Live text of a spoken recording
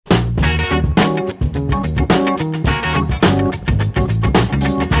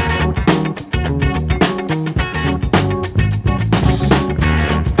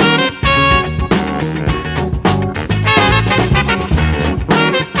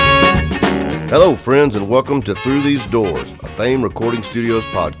Hello, friends, and welcome to Through These Doors, a Fame Recording Studios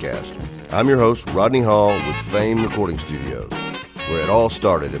podcast. I'm your host, Rodney Hall with Fame Recording Studios, where it all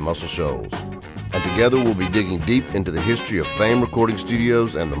started in Muscle Shoals. And together we'll be digging deep into the history of Fame Recording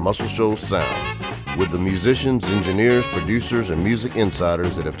Studios and the Muscle Shoals sound, with the musicians, engineers, producers, and music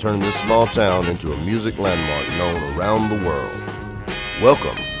insiders that have turned this small town into a music landmark known around the world.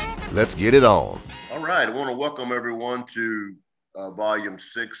 Welcome. Let's get it on. All right. I want to welcome everyone to Volume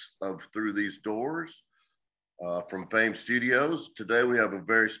 6 of Through These Doors from Fame Studios. Today we have a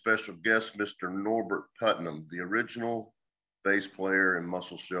very special guest, Mr. Norbert Putnam, the original bass player in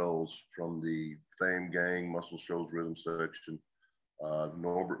Muscle Shoals from the Fame gang, Muscle Shoals rhythm section.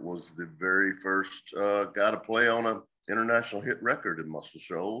 Norbert was the very first guy to play on an international hit record in Muscle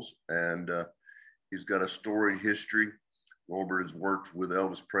Shoals, and he's got a storied history. Norbert has worked with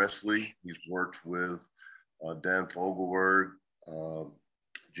Elvis Presley. He's worked with Dan Fogelberg,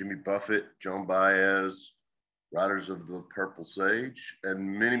 Jimmy Buffett, Joan Baez, Riders of the Purple Sage, and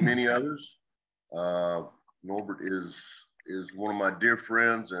many others. Norbert is one of my dear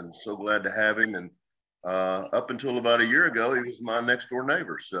friends, and so glad to have him. And up until about a year ago, he was my next door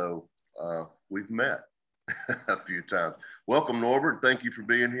neighbor. So we've met a few times. Welcome, Norbert. Thank you for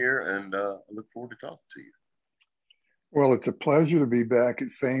being here, and I look forward to talking to you. Well, it's a pleasure to be back at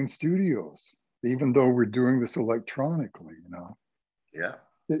Fame Studios, even though we're doing this electronically, Yeah.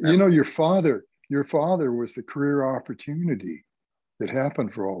 You know, your father was the career opportunity that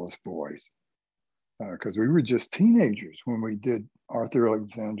happened for all us boys, because we were just teenagers when we did Arthur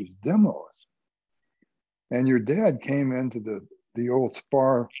Alexander's demos. And your dad came into the old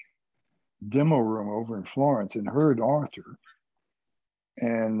Spar demo room over in Florence and heard Arthur.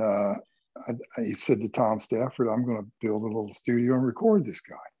 And he said to Tom Stafford, I'm going to build a little studio and record this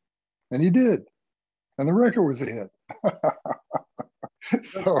guy. And he did. And the record was a hit.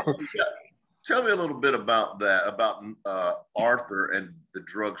 So tell me a little bit about that, about Arthur and the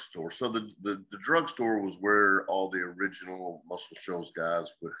drugstore. So the drugstore was where all the original Muscle Shoals guys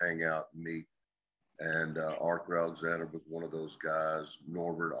would hang out and meet. And Arthur Alexander was one of those guys.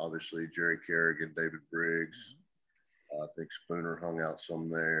 Norbert, obviously, Jerry Kerrigan, David Briggs. I think Spooner hung out some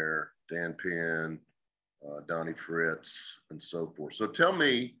there. Dan Penn, Donnie Fritz, and so forth. So tell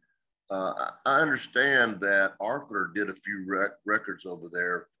me, I understand that Arthur did a few records over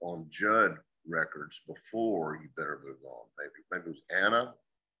there on Judd Records before You Better Move On. Maybe it was Anna.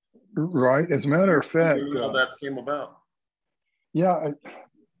 Right. As a matter of fact, how that came about. Yeah,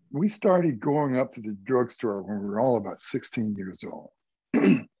 we started going up to the drugstore when we were all about 16 years old.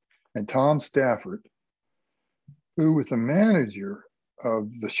 And Tom Stafford, who was the manager of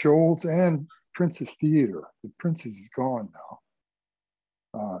the Shoals and Princess Theater. The Princess is gone now.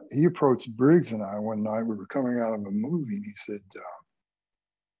 He approached Briggs and I one night. We were coming out of a movie, and he said,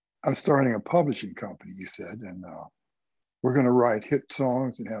 I'm starting a publishing company, he said, and we're going to write hit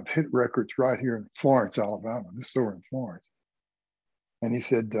songs and have hit records right here in Florence, Alabama, this store in Florence. And he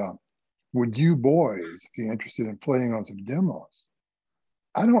said, would you boys be interested in playing on some demos?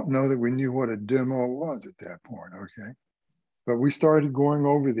 I don't know that we knew what a demo was at that point, okay? But we started going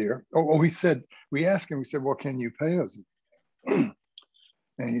over there. He said, we asked him, we said, well, can you pay us?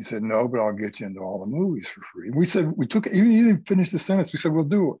 And he said, no, but I'll get you into all the movies for free. And we said, he didn't finish the sentence. We said, we'll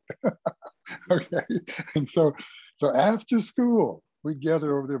do it. Okay. And so after school, we'd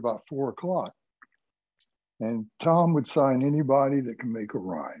gather over there about 4:00. And Tom would sign anybody that can make a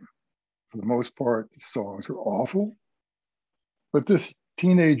rhyme. For the most part, the songs were awful. But this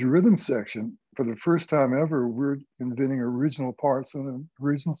teenage rhythm section, for the first time ever, we're inventing original parts on an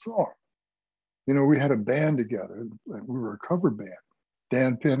original song. You know, we had a band together. We were a cover band.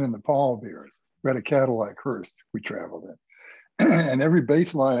 Dan Penn and the Pallbearers. We had a Cadillac Hearst we traveled in. And every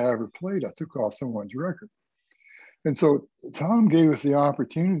bass line I ever played, I took off someone's record. And so Tom gave us the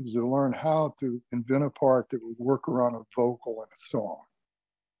opportunity to learn how to invent a part that would work around a vocal in a song.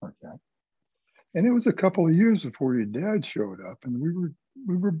 Okay. And it was a couple of years before your dad showed up, and we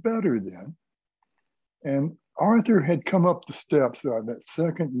were better then. And Arthur had come up the steps that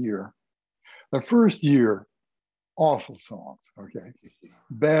second year. The first year, awful songs, okay?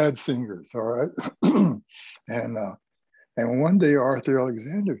 Bad singers, all right? And one day Arthur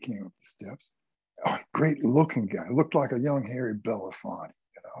Alexander came up the steps. Oh, great looking guy, looked like a young Harry Belafonte,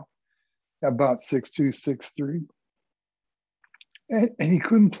 about 6'2", 6'3". And he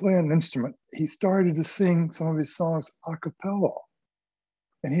couldn't play an instrument. He started to sing some of his songs a cappella.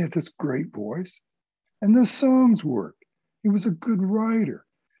 And he had this great voice. And the songs worked. He was a good writer.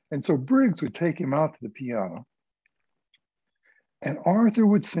 And so Briggs would take him out to the piano. And Arthur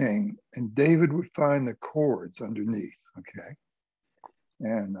would sing, and David would find the chords underneath, okay?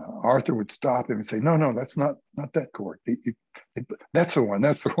 And Arthur would stop him and say, no, that's not that chord. That's the one,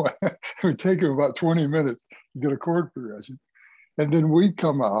 that's the one. It would take him about 20 minutes to get a chord progression. And then we'd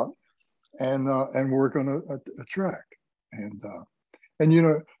come out and work on a track. And you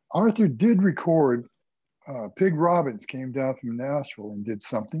know, Arthur did record, Pig Robbins came down from Nashville and did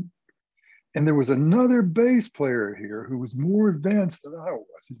something. And there was another bass player here who was more advanced than I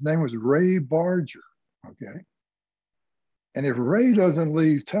was. His name was Ray Barger, okay? And if Ray doesn't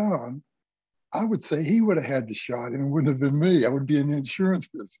leave town, I would say he would have had the shot and it wouldn't have been me. I would be in the insurance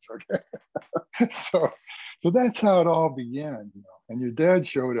business, okay? So that's how it all began, you know. And your dad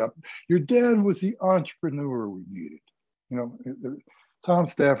showed up. Your dad was the entrepreneur we needed. You know, Tom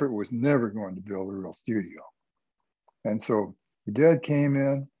Stafford was never going to build a real studio. And so your dad came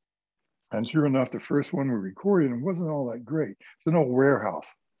in, and sure enough, the first one we recorded, it wasn't all that great. It's an old warehouse,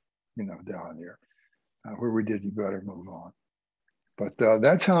 you know, down there where we did You Better Move On. But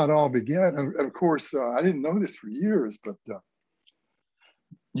that's how it all began. And of course, I didn't know this for years, but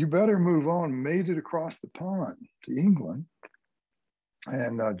You Better Move On made it across the pond to England.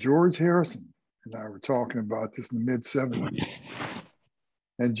 And George Harrison and I were talking about this in the mid-'70s.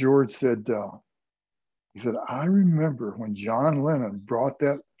 And George said, he said, I remember when John Lennon brought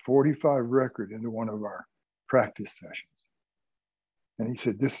that 45 record into one of our practice sessions. And he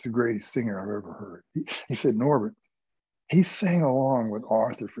said, this is the greatest singer I've ever heard. He said, Norbert, he sang along with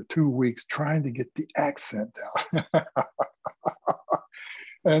Arthur for 2 weeks trying to get the accent down.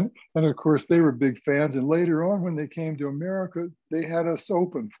 and of course, they were big fans. And later on, when they came to America, they had us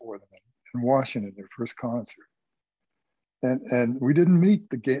open for them in Washington, their first concert. And we didn't meet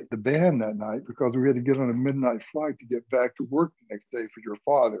the band that night because we had to get on a midnight flight to get back to work the next day for your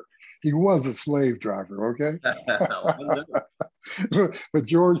father. He was a slave driver, okay? but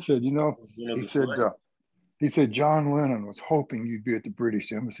George said, you know, he said, John Lennon was hoping you'd be at the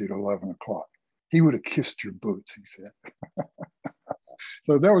British Embassy at 11 o'clock. He would have kissed your boots, he said.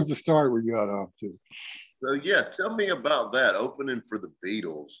 So that was the start we got off to. So yeah, tell me about that, opening for the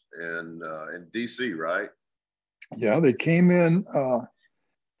Beatles in DC, right? Yeah, they came in.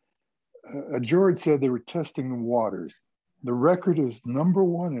 George said they were testing the waters. The record is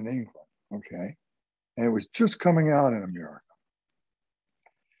 #1 in England, okay? And it was just coming out in America.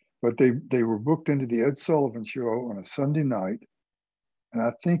 But they were booked into the Ed Sullivan Show on a Sunday night. And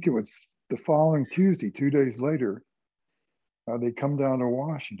I think it was the following Tuesday, 2 days later, they come down to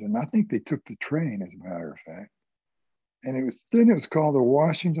Washington. I think they took the train, as a matter of fact. And it was called the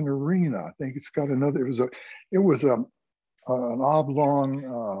Washington Arena. I think it's got another. It was an oblong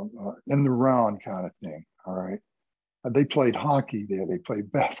in the round kind of thing. All right. They played hockey there. They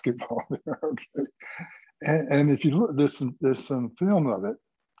played basketball there. Okay. And if you look, there's some film of it,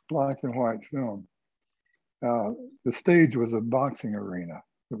 black and white film. The stage was a boxing arena.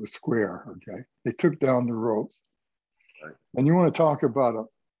 It was square. Okay. They took down the ropes. Right. And you want to talk about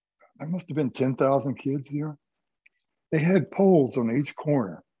there must have been 10,000 kids there. They had poles on each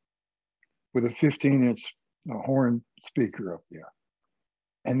corner with a 15-inch horn speaker up there.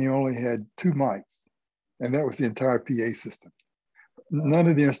 And they only had 2 mics. And that was the entire PA system. None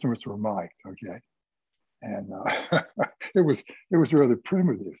of the instruments were mic'd, okay? And it was rather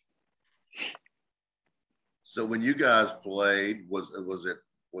primitive. So when you guys played, was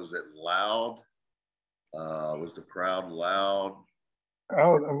it loud? Was the crowd loud?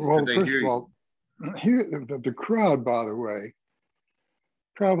 Oh, well, first of all, here, the crowd, by the way,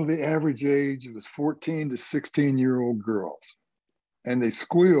 probably the average age was 14 to 16-year-old girls. And they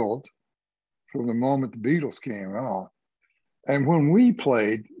squealed from the moment the Beatles came out. And when we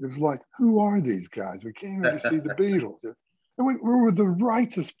played, it was like, who are these guys? We came here to see the Beatles. And we were the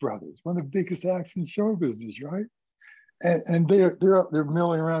Righteous Brothers, one of the biggest acts in show business, right? And they're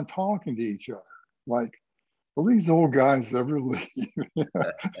milling around talking to each other like, will these old guys ever leave?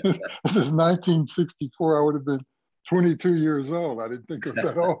 This is 1964. I would have been 22 years old. I didn't think I was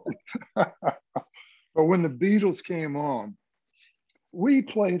that old. But when the Beatles came on, we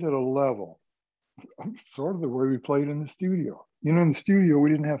played at a level, sort of the way we played in the studio. You know, in the studio,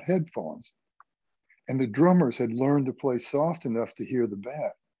 we didn't have headphones. And the drummers had learned to play soft enough to hear the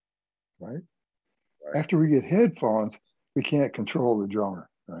band, right? After we get headphones, we can't control the drummer,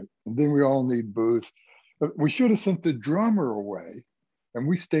 right? And then we all need booths. We should have sent the drummer away, and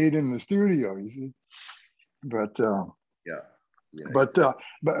we stayed in the studio. You see, but but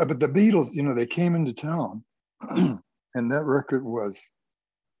the Beatles, you know, they came into town, and that record was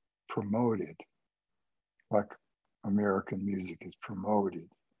promoted like American music is promoted.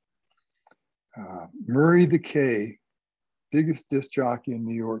 Murray the K, biggest disc jockey in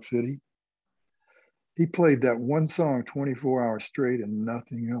New York City, He played that one song 24 hours straight and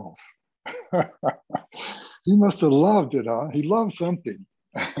nothing else. He must have loved it, huh? He loved something.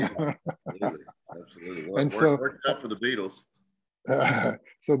 Absolutely. Absolutely. Well, And so, worked out for the Beatles.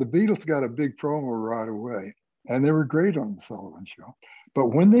 so the Beatles got a big promo right away, and they were great on the Sullivan Show. But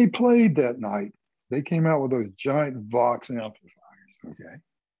when they played that night, they came out with those giant Vox amplifiers, okay?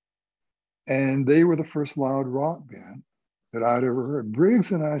 And they were the first loud rock band that I'd ever heard.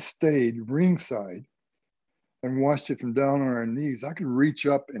 Briggs and I stayed ringside and watched it from down on our knees. I could reach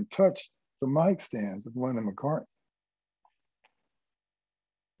up and touch the mic stands of Lennon McCartney.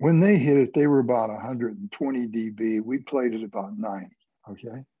 When they hit it, they were about 120 dB. We played at about 90,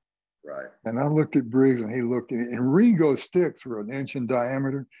 okay? Right. And I looked at Briggs and he looked at it. And Ringo's sticks were an inch in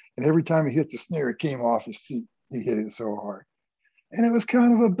diameter. And every time he hit the snare, it came off his seat. He hit it so hard. And it was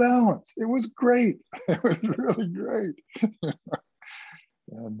kind of a balance. It was great. It was really great.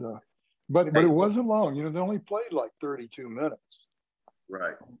 And but it wasn't long. You know, they only played like 32 minutes.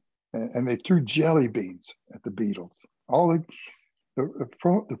 Right. And they threw jelly beans at the Beatles. The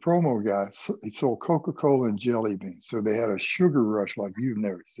promo guy, he sold Coca-Cola and jelly beans. So they had a sugar rush like you've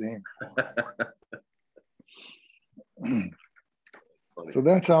never seen. So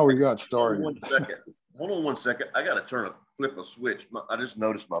that's how we got started. Hold on one second. I got to flip a switch. I just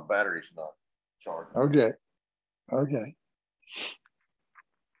noticed my battery's not charged. Okay.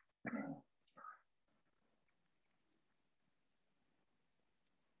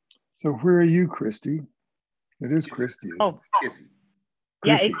 So where are you, Christy? It is Christy. Oh, Kissy.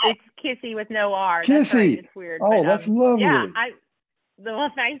 Yeah, it's Kissy with no R. Kissy. That's right. It's weird. Oh, that's lovely. Yeah,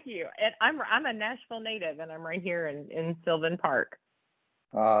 well, thank you. And I'm a Nashville native, and I'm right here in Sylvan Park.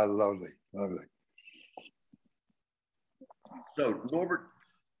 Ah, lovely. So, Norbert,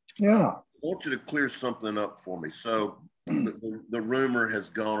 yeah, I want you to clear something up for me. So, the rumor has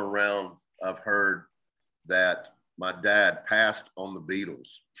gone around. I've heard that my dad passed on the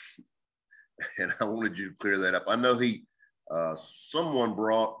Beatles, and I wanted you to clear that up. I know someone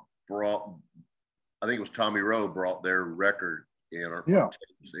brought, I think it was Tommy Rowe brought their record in. And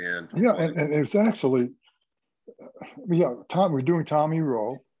it's actually, we're doing Tommy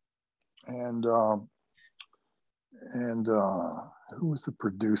Rowe, and who was the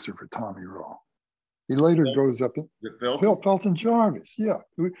producer for Tommy Rowe? He later goes up in Felton Jarvis,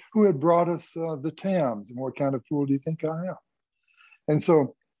 who had brought us the Tams and What Kind of Fool Do You Think I Am? And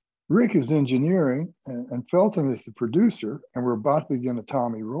so Rick is engineering and Felton is the producer, and we're about to begin a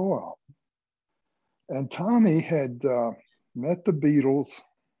Tommy Rowe album. And Tommy had met the Beatles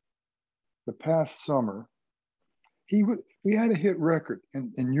the past summer. We had a hit record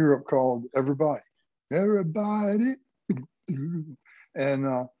in Europe called Everybody.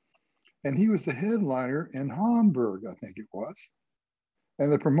 And he was the headliner in Hamburg, I think it was.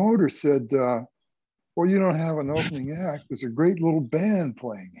 And the promoter said, well, you don't have an opening act. There's a great little band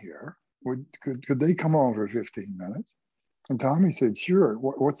playing here. Could they come on for 15 minutes? And Tommy said, sure.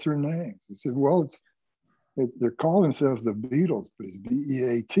 What's their names? He said, well, they call themselves the Beatles, but it's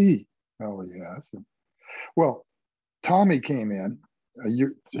B-E-A-T, L-E-S. Well, Tommy came in.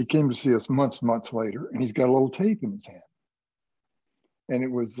 He came to see us months later, and he's got a little tape in his hand. And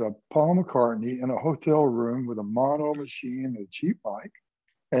it was Paul McCartney in a hotel room with a mono machine and a cheap mic.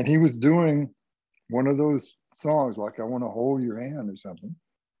 And he was doing one of those songs like I Want to Hold Your Hand or something.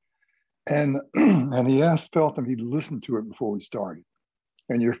 And he asked Feltham he'd listen to it before we started.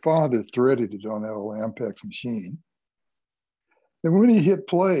 And your father threaded it on that old Ampex machine. And when he hit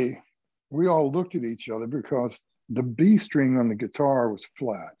play, we all looked at each other because the B string on the guitar was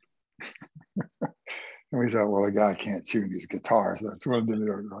flat. And we thought, well, the guy can't tune these guitars. That's what they do,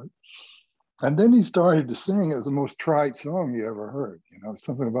 right? And then he started to sing. It was the most trite song you ever heard,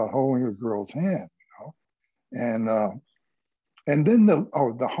 something about holding a girl's hand, And then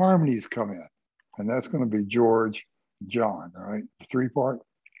the harmonies come in. And that's going to be George, John, all right? The 3-part.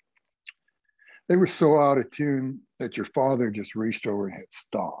 They were so out of tune that your father just reached over and hit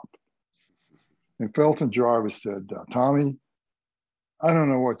stop. And Felton Jarvis said, Tommy, I don't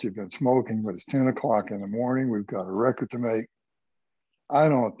know what you've been smoking, but it's 10 o'clock in the morning. We've got a record to make. I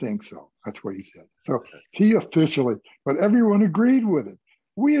don't think so. That's what he said. So he officially, but everyone agreed with it.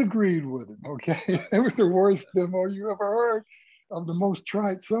 We agreed with him, okay? It was the worst demo you ever heard of the most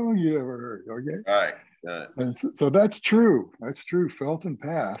trite song you ever heard, okay? All right. And so that's true. That's true. Felton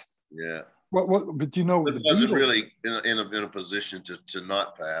passed. Yeah. But he wasn't really in a position to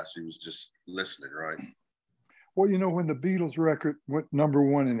not pass. He was just listening, right? Well, when the Beatles record went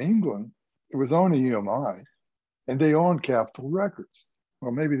 #1 in England, it was on EMI, and they owned Capitol Records.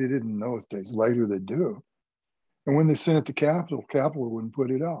 Well, maybe they didn't in those days. Later they do. And when they sent it to Capitol wouldn't put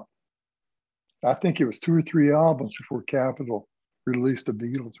it out. I think it was 2 or 3 albums before Capitol released a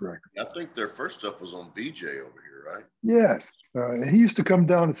Beatles record. I think their first stuff was on BJ over here, right? Yes. He used to come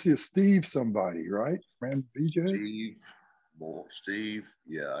down to see a Steve somebody, right? Ran BJ? Steve.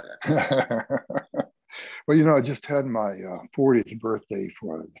 Yeah. Well, I just had my 40th birthday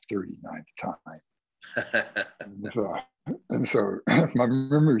for the 39th time. and so my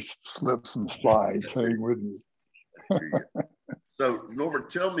memory slips and slides. Hang with me. So, Norbert,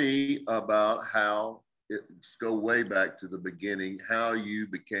 tell me about how, let's go way back to the beginning, how you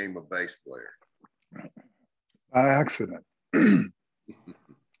became a bass player. By accident.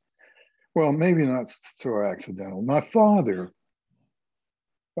 Well, maybe not so accidental. My father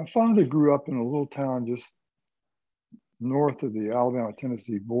grew up in a little town just north of the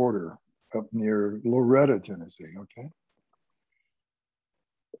Alabama-Tennessee border, up near Loretta, Tennessee, okay?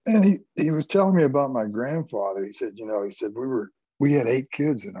 And he was telling me about my grandfather. He said, we had 8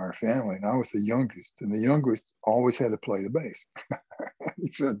 kids in our family, and I was the youngest, and the youngest always had to play the bass.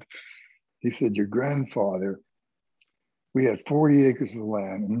 he said, your grandfather, we had 40 acres of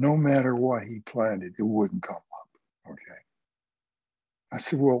land, and no matter what he planted, it wouldn't come up, okay? I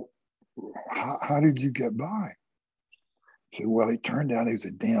said, well, how did you get by? He said, well, it turned out he was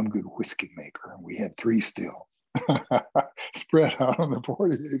a damn good whiskey maker, and we had 3 stills spread out on the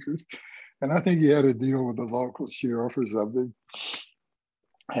 40 acres. And I think he had a deal with the local sheriff or something.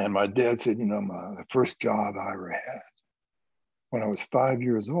 And my dad said, the first job I ever had, when I was 5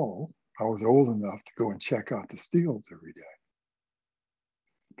 years old, I was old enough to go and check out the stills every day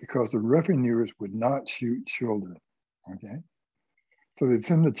because the revenuers would not shoot children, okay? So they'd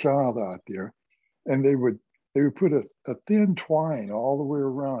send the child out there, and they would put a thin twine all the way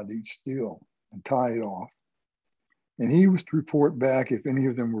around each still and tie it off. And he was to report back if any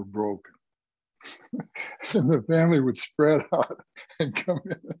of them were broken. And the family would spread out and come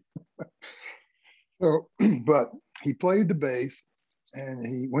in. So, but he played the bass,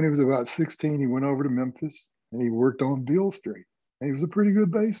 and when he was about 16, he went over to Memphis and he worked on Beale Street. And he was a pretty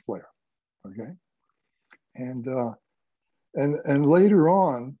good bass player, okay? And later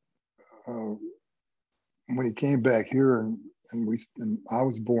on, when he came back here and I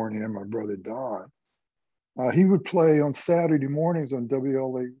was born here, my brother Don, he would play on Saturday mornings on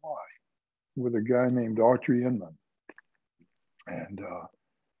WLAY with a guy named Autry Inman. And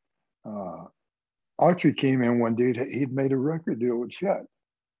Autry came in one day, he'd made a record deal with Chet.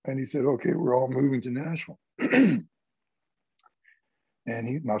 And he said, okay, we're all moving to Nashville.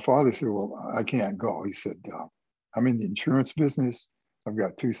 And my father said, well, I can't go. He said, I'm in the insurance business. I've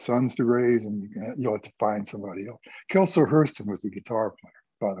got 2 sons to raise, and you'll have to find somebody else. Kelso Hurston was the guitar player,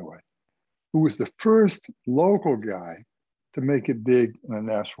 by the way, who was the first local guy to make it big in a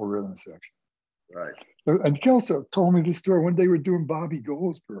Nashville rhythm section. Right. And Kelso told me this story when they were doing Bobby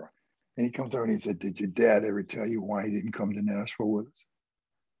Goldsboro. And he comes out and he said, did your dad ever tell you why he didn't come to Nashville with us?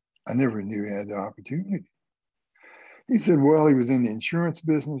 I never knew he had the opportunity. He said, well, he was in the insurance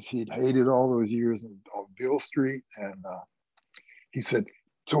business. He'd hated all those years on Beale Street. And he said,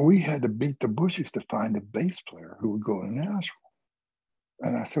 so we had to beat the bushes to find a bass player who would go to Nashville.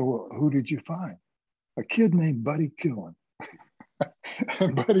 And I said, well, who did you find? A kid named Buddy Killen.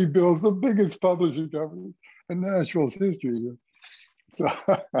 And Buddy Bill's the biggest publishing company in Nashville's history. So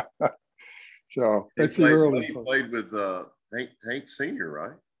that's the early. He played with Hank Sr.,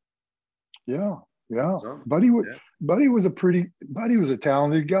 right? Yeah. Buddy was a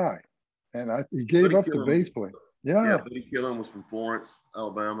talented guy, and he gave up the bass playing. Yeah, Buddy Killen was from Florence,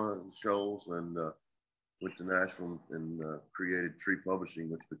 Alabama, and Shoals, and went to Nashville and created Tree Publishing,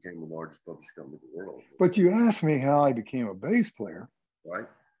 which became the largest publishing company in the world. But you asked me how I became a bass player, right?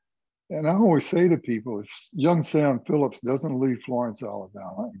 And I always say to people, if young Sam Phillips doesn't leave Florence,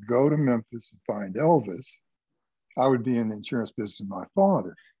 Alabama, and go to Memphis and find Elvis, I would be in the insurance business with my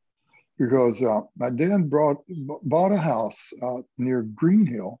father. Because my dad bought a house out near Green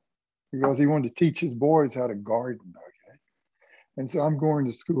Hill because he wanted to teach his boys how to garden, okay? And so I'm going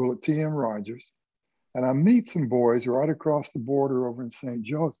to school at T.M. Rogers, and I meet some boys right across the border over in St.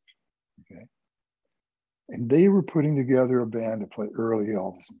 Joseph, okay? And they were putting together a band to play early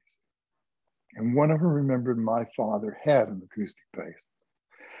Elvis music. And one of them remembered my father had an acoustic bass.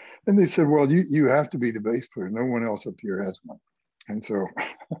 And they said, well, you have to be the bass player. No one else up here has one. And so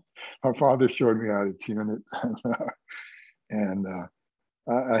my father showed me how to tune it. And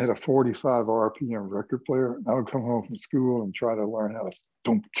I had a 45 RPM record player. I would come home from school and try to learn how to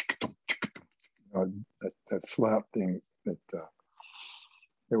that slap thing that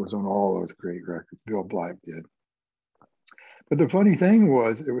was on all those great records. Bill Black did. But the funny thing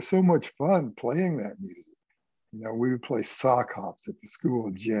was, it was so much fun playing that music. We would play sock hops at the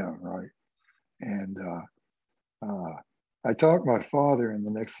school gym, right? And I talked my father in the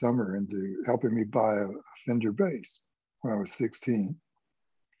next summer into helping me buy a Fender bass when I was 16.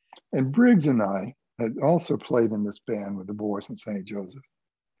 And Briggs and I had also played in this band with the boys in St. Joseph.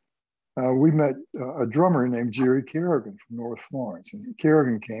 We met a drummer named Jerry Kerrigan from North Florence, and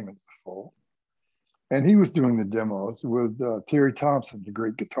Kerrigan came into the fold. And he was doing the demos with Terry Thompson, the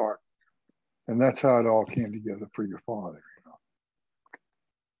great guitar. And that's how it all came together for your father,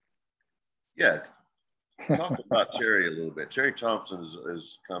 Yeah. Talk about Terry a little bit. Terry Thompson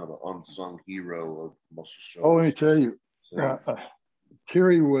is kind of an unsung hero of Muscle Shoals. Oh, let me tell you,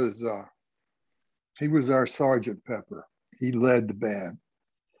 Terry was, he was our Sergeant Pepper. He led the band.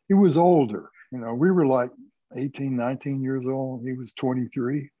 He was older. We were like 18, 19 years old. He was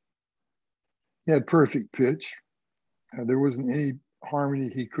 23. He had perfect pitch. There wasn't any harmony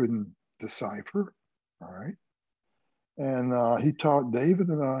he couldn't decipher. All right. And he taught David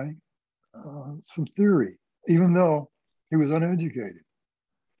and I some theory, even though he was uneducated.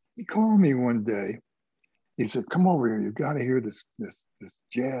 He called me one day. He said, "Come over here. You've got to hear this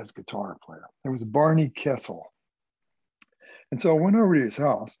jazz guitar player." It was Barney Kessel. And so I went over to his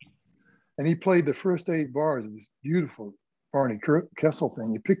house, and he played the first 8 bars of this beautiful Barney Kessel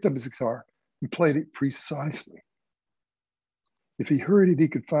thing. He picked up his guitar and played it precisely. If he heard it, he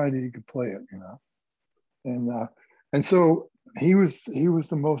could find it, he could play it, And so he was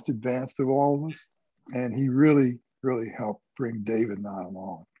the most advanced of all of us, and he really, really helped bring David and I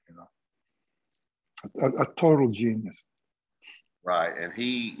along, a total genius. Right, and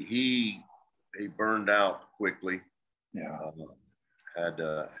he burned out quickly. Yeah,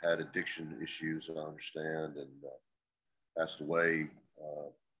 had addiction issues, I understand, and passed away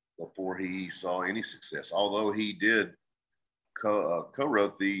before he saw any success. Although he did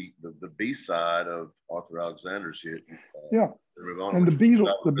co-wrote the B-side of Arthur Alexander's hit. And the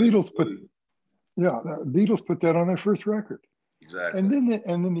Beatles put that on their first record. Exactly. And then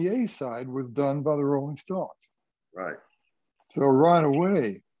the A-side was done by the Rolling Stones. Right. So right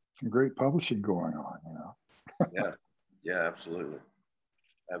away, some great publishing going on, Yeah, absolutely.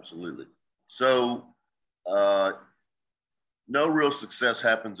 So no real success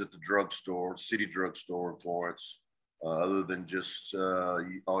happens at the drugstore, city drugstore in Florence, other than just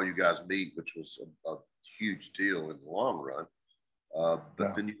all you guys meet, which was a huge deal in the long run.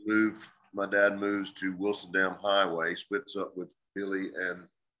 But then my dad moves to Wilson Dam Highway, splits up with Billy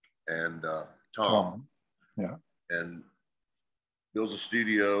and Tom. Yeah. And builds a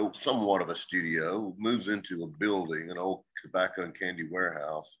studio, somewhat of a studio, moves into a building, an old tobacco and candy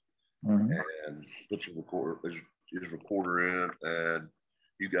warehouse, and puts his recorder in, and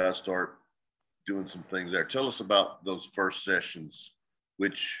you guys start doing some things there. Tell us about those first sessions,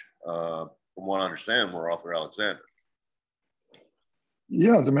 which, from what I understand, were Arthur Alexander.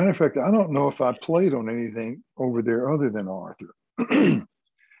 Yeah, as a matter of fact, I don't know if I played on anything over there other than Arthur.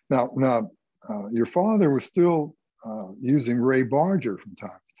 Now, your father was still using Ray Barger from time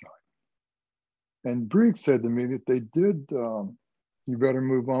to time. And Briggs said to me that they did, You Better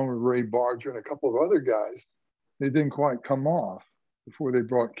Move On with Ray Barger and a couple of other guys. They didn't quite come off before they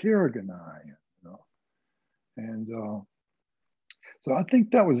brought Kerrigan and I in, And so I think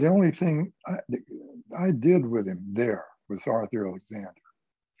that was the only thing I did with him there was Arthur Alexander.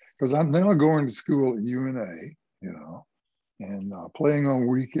 Because I'm now going to school at UNA, and playing on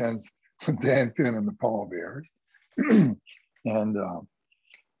weekends with Dan Finn and the Pallbearers. And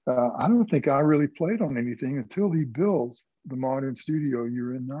I don't think I really played on anything until he builds the modern studio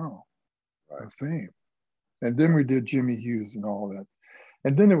you're in now, of fame. And then we did Jimmy Hughes and all that.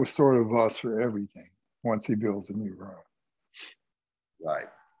 And then it was sort of us for everything once he builds a new room. Right.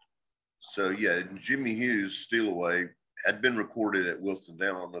 So, yeah, Jimmy Hughes' Steal Away had been recorded at Wilson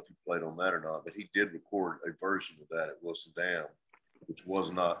Dam. I don't know if he played on that or not, but he did record a version of that at Wilson Dam, which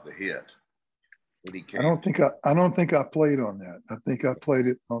was not the hit. I don't think I played on that. I think I played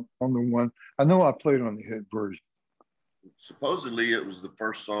it on the one. I know I played on the hit version. Supposedly, it was the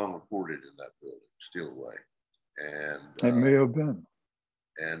first song recorded in that building, Steal Away, and it may have been.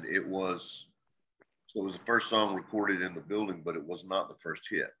 And it was the first song recorded in the building, but it was not the first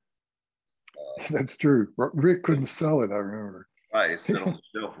hit. That's true. Rick couldn't sell it. I remember. Right, it sat on the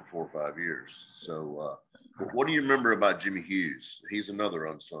shelf for 4 or 5 years. So, what do you remember about Jimmy Hughes? He's another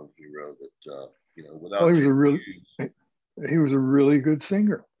unsung hero that. Without he was a really good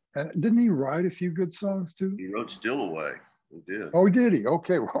singer. And didn't he write a few good songs too? He wrote "Steal Away." He did. Oh, did he?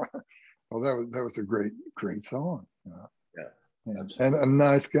 Okay, well, that was a great song. Yeah, and a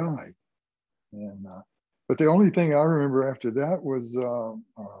nice guy. And but the only thing I remember after that was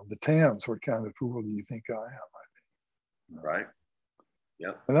the Tams. What kind of fool do you think I am? I think. Right.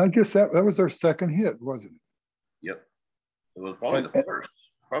 Yep. And I guess that was our second hit, wasn't it? Yep. It was probably the first.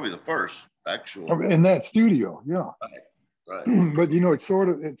 Probably the first actual. In that studio, yeah. Right. But you know, it sort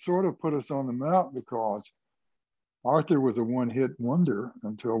of put us on the map because Arthur was a one-hit wonder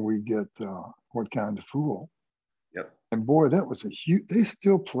until we get What Kind of Fool. Yep. And boy, that was a huge. They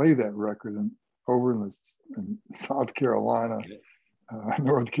still play that record over in South Carolina,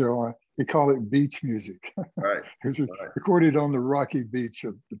 North Carolina. They call it beach music. Right. It was recorded on the rocky beach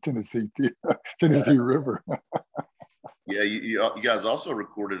of the Tennessee River. Yeah, you guys also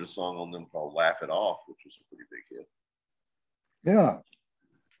recorded a song on them called "Laugh It Off," which was a pretty big hit. Yeah.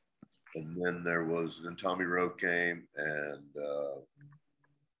 And then then Tommy Rowe came, and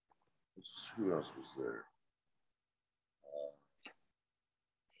who else was there?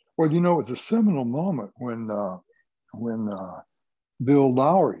 Well, you know, it was a seminal moment when Bill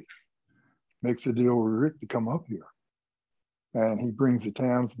Lowry makes a deal with Rick to come up here, and he brings the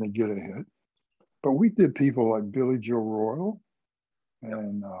Towns and they get a hit. But we did people like Billy Joe Royal,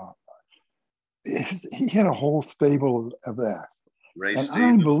 and he had a whole stable of acts. Ray and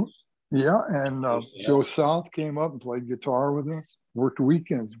Stevens. Joe South came up and played guitar with us, worked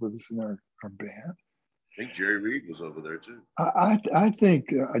weekends with us in our band. I think Jerry Reed was over there too. I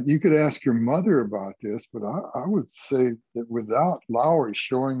think you could ask your mother about this, but I would say that without Lowry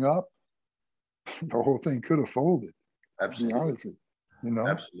showing up, the whole thing could have folded. Absolutely. To be honest with you, know.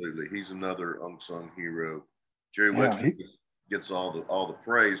 Absolutely, he's another unsung hero. Jerry Wexler gets all the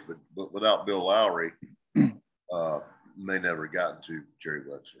praise, but without Bill Lowry, may never gotten to Jerry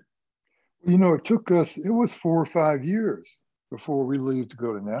Wexler. You know, it was 4 or 5 years before we leave to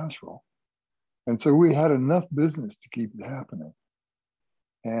go to Nashville. And so we had enough business to keep it happening.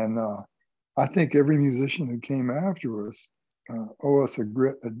 And I think every musician who came after us owe us a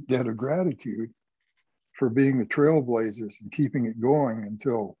debt of gratitude for being the trailblazers and keeping it going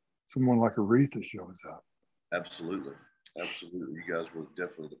until someone like Aretha shows up. Absolutely. Absolutely. You guys were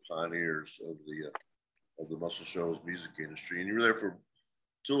definitely the pioneers of the Muscle Shoals music industry. And you were there for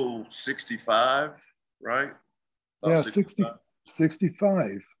till 65, right? About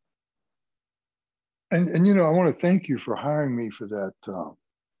 65. And you know, I want to thank you for hiring me for that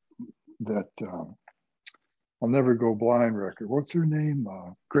I'll Never Go Blind record. What's her name?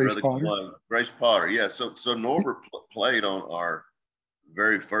 Grace Potter. Grace Potter, yeah. So Norbert played on our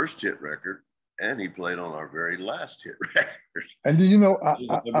very first hit record, and he played on our very last hit record. And do you know,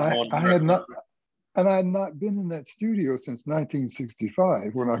 I had not been in that studio since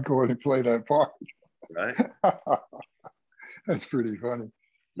 1965 when I go in and play that part. Right. That's pretty funny.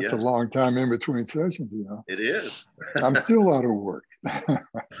 It's a long time in between sessions, you know. It is. I'm still out of work.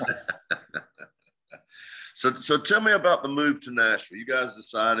 So tell me about the move to Nashville. You guys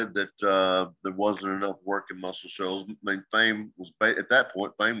decided that there wasn't enough work in Muscle Shoals. I mean, Fame was at that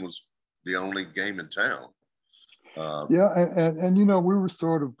point. Fame was the only game in town. And you know, we were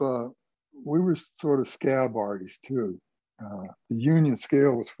sort of scab artists too. The union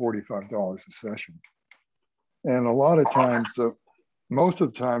scale was $45 a session, and a lot of times, most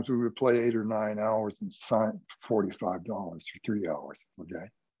of the times, we would play 8 or 9 hours and sign $45 for 3 hours. Okay,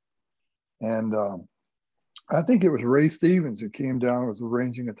 and I think it was Ray Stevens who came down and was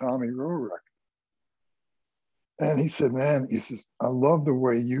arranging a Tommy Rowe record. And he said, man, he says, I love the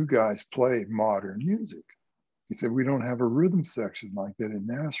way you guys play modern music. He said, we don't have a rhythm section like that in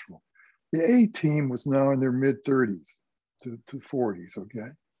Nashville. The A team was now in their mid 30s to 40s, okay?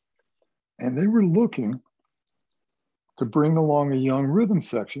 And they were looking to bring along a young rhythm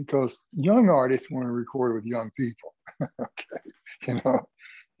section because young artists want to record with young people, okay? You know,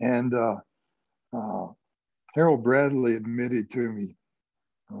 and Harold Bradley admitted to me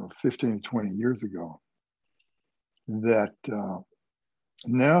 15 to 20 years ago that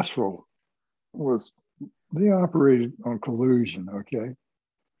Nashville they operated on collusion, okay?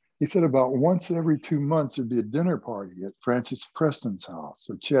 He said about once every 2 months, there'd be a dinner party at Francis Preston's house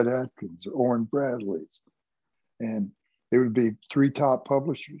or Chet Atkins or Orrin Bradley's. And it would be 3 top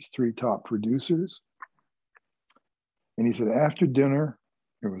publishers, 3 top producers. And he said after dinner,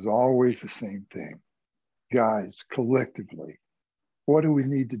 it was always the same thing. Guys, collectively, what do we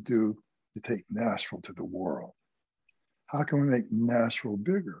need to do to take Nashville to the world? How can we make Nashville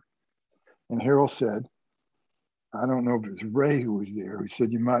bigger? And Harold said, I don't know if it was Ray who was there. He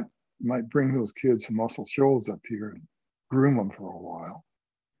said, you might bring those kids from Muscle Shoals up here and groom them for a while.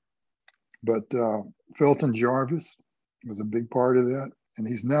 But Felton Jarvis was a big part of that. And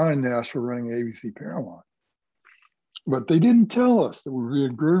he's now in Nashville running ABC Paramount. But they didn't tell us that we were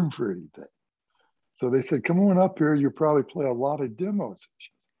being groomed for anything. So they said, come on up here. You'll probably play a lot of demo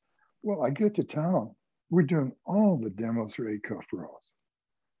sessions. Well, I get to town. We're doing all the demos for A Cuff Rose.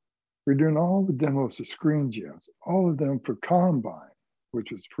 We were doing all the demos of screen jazz, all of them for Combine,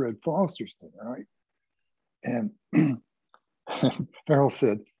 which was Fred Foster's thing, right? And Harold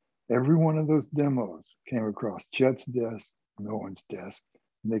said, every one of those demos came across Chet's desk, no one's desk,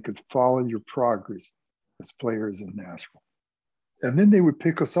 and they could follow your progress as players in Nashville. And then they would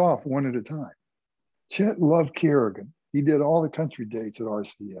pick us off one at a time. Chet loved Kerrigan. He did all the country dates at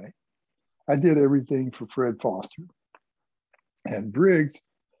RCA. I did everything for Fred Foster. And Briggs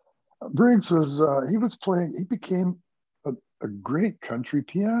was, he was playing, he became a great country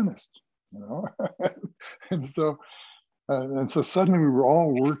pianist, you know? and so suddenly we were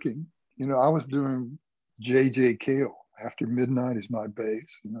all working. You know, I was doing J.J. Cale, After Midnight is my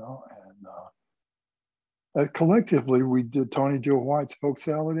bass, you know, and collectively we did Tony Joe White's Folk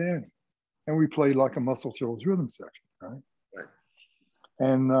Salad Annie, and we played like a Muscle Shoals rhythm section, right?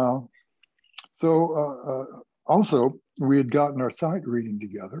 And also we had gotten our sight reading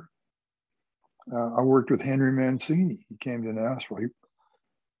together. I worked with Henry Mancini. He came to Nashville.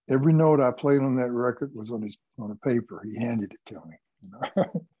 Every note I played on that record was on a paper. He handed it to me. You know?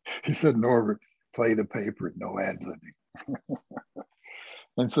 He said, Norbert, play the paper, no ad-libbing.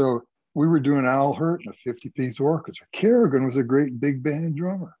 And so we were doing Al Hurt in a 50-piece orchestra. Kerrigan was a great big band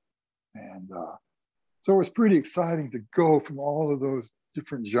drummer. And so it was pretty exciting to go from all of those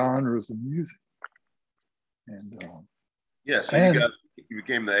different genres of music. And you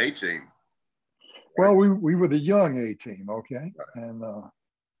became the A-team. Right? Well, we were the young A-team, okay? Right. And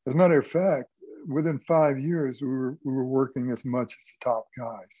as a matter of fact, within 5 years, we were working as much as the top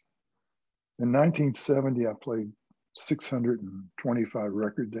guys. In 1970, I played 625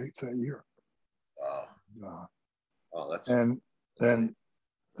 record dates that year. Wow. That's and then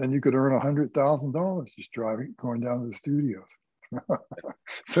you could earn $100,000 just going down to the studios.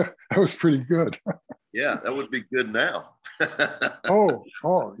 So that was pretty good. Yeah, that would be good now. oh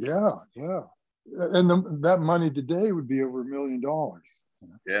yeah. And that money today would be over $1 million.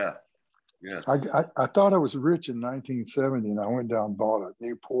 Yeah. I thought I was rich in 1970, and I went down and bought a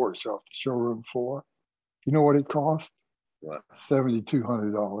new Porsche off the showroom floor. You know what it cost? What?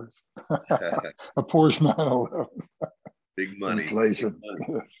 $7,200. A Porsche 911. Big money. Inflation. Big money.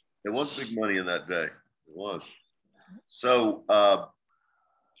 Yes. It was big money in that day. It was. So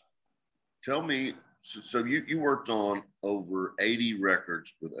tell me, so you worked on over 80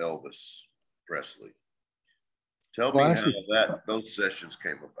 records with Elvis Presley. Tell me how those sessions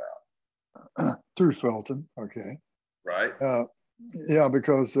came about. Through Felton, okay. Right. Yeah,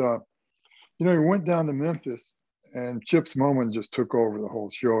 because he went down to Memphis, and Chips Moman just took over the whole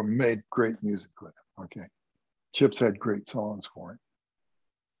show and made great music with him. Okay, Chips had great songs for him,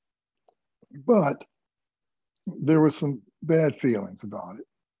 but there was some bad feelings about it,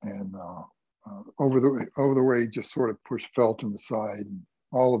 and over the way, he just sort of pushed Felton aside and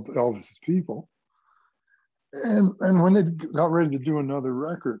all of Elvis's people. And when they got ready to do another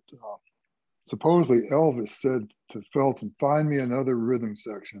record, supposedly Elvis said to Felton, "Find me another rhythm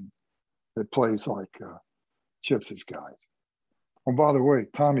section that plays like Chips's guys." Oh, by the way,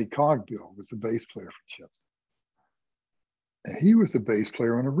 Tommy Cogbill was the bass player for Chips, and he was the bass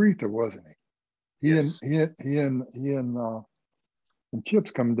player on Aretha, wasn't he? He and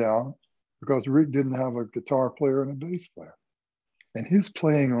Chips come down because Rick didn't have a guitar player and a bass player. And his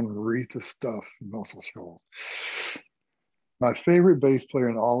playing on Aretha stuff in Muscle Shoals. My favorite bass player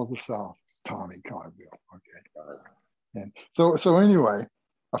in all of the South is Tommy Cogbill. Okay. And so anyway,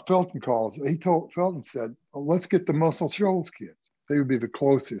 Felton calls. Felton said, well, let's get the Muscle Shoals kids. They would be the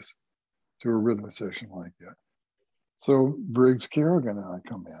closest to a rhythm session like that. So Briggs, Kerrigan, and I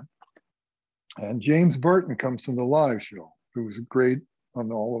come in. And James Burton comes from the live show, who was great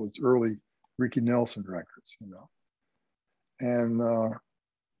on all of his early Ricky Nelson records, And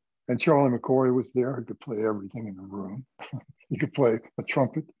Charlie McCoy was there, who could play everything in the room. He could play a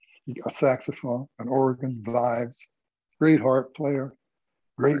trumpet, a saxophone, an organ, vibes, great harp player,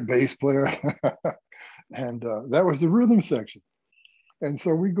 great bass player. And that was the rhythm section. And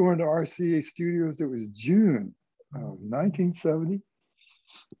so we go into RCA Studios. It was June of 1970.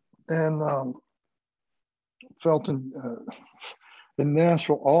 And Felton, in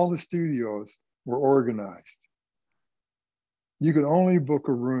Nashville, all the studios were organized. You could only book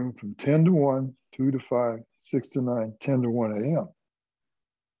a room from 10 to 1, 2 to 5, 6 to 9, 10 to 1 a.m.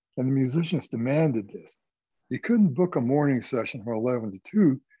 And the musicians demanded this. You couldn't book a morning session from 11 to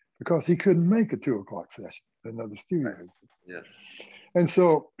 2 because he couldn't make a 2 o'clock session at another studio. Yeah. And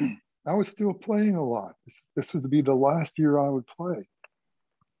so I was still playing a lot. This would be the last year I would play.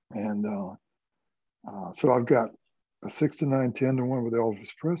 And so I've got a 6 to 9, 10 to 1 with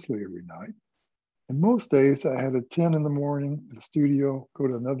Elvis Presley every night. And most days I had a 10 in the morning at the studio, go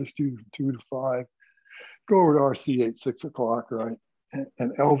to another studio from 2 to 5, go over to RCA at 6 o'clock, right?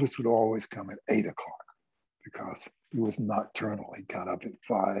 And Elvis would always come at 8 o'clock because he was nocturnal. He got up at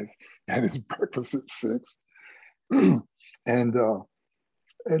 5, had his breakfast at 6. and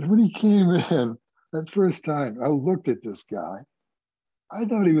when he came in that first time, I looked at this guy. I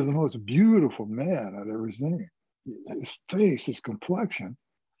thought he was the most beautiful man I'd ever seen. His face, his complexion,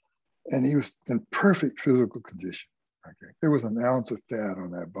 and he was in perfect physical condition. Okay, there was an ounce of fat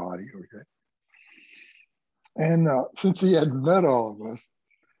on that body. Okay, and since he had met all of us,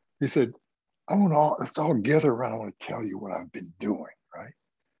 he said, let's all gather around. I want to tell you what I've been doing, right?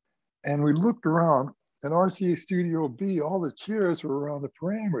 And we looked around at RCA Studio B, all the chairs were around the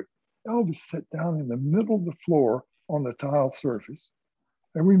parameter. Elvis sat down in the middle of the floor on the tile surface,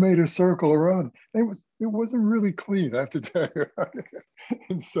 and we made a circle around. It wasn't really clean, I have to tell you.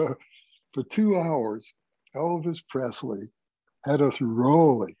 And so for 2 hours, Elvis Presley had us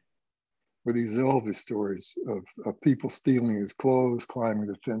rolling with these Elvis stories of people stealing his clothes, climbing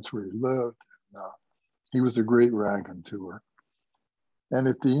the fence where he lived. And, he was a great raconteur. And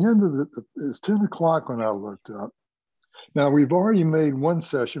at the end of it was 10 o'clock when I looked up. Now we've already made one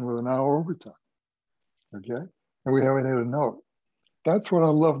session with an hour overtime, okay? And we haven't had a note. That's what I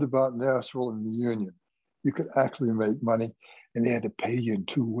loved about Nashville and the union. You could actually make money, and they had to pay you in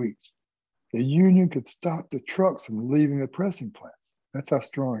 2 weeks. The union could stop the trucks from leaving the pressing plants. That's how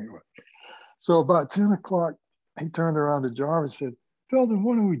strong it was. So about 10 o'clock, he turned around to Jarvis and said, Felton,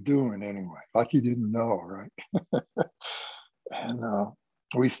 what are we doing anyway? Like he didn't know, right? And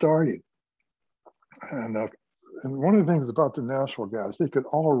we started. And one of the things about the Nashville guys, they could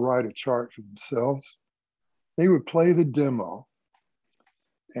all write a chart for themselves. They would play the demo,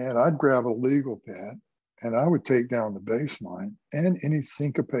 and I'd grab a legal pad, and I would take down the bass line and any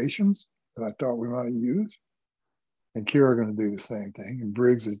syncopations that I thought we might use. And Kira going to do the same thing, and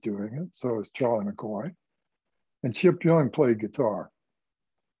Briggs is doing it. So is Charlie McCoy. And Chip Young played guitar.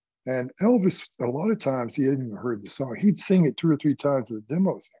 And Elvis, a lot of times he hadn't even heard the song. He'd sing it 2 or 3 times to the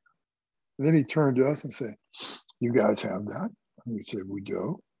demo singer. And then he turned to us and said, you guys have that? And we said, we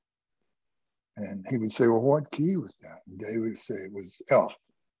do. And he would say, well, what key was that? And David would say, it was F.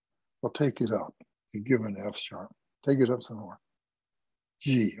 Well, take it up. He'd give an F sharp. Take it up some more.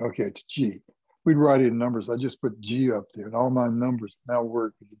 G. Okay, it's G. We'd write it in numbers. I just put G up there, and all my numbers now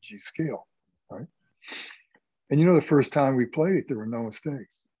work with the G scale, right? And you know, the first time we played it, there were no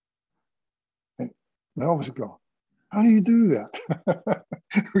mistakes. And Elvis would go, how do you do that?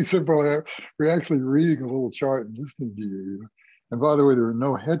 We said, well, we're actually reading a little chart and listening to you. And by the way, there were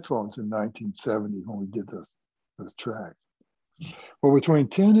no headphones in 1970 when we did those tracks. Well, between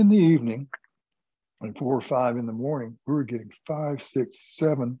 10 in the evening and 4 or 5 in the morning, we were getting 5, 6,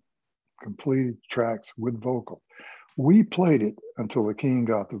 7 completed tracks with vocal. We played it until the king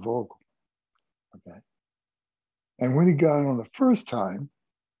got the vocal, okay? And when he got it on the first time,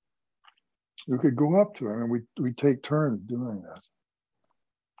 we could go up to him and we'd take turns doing this.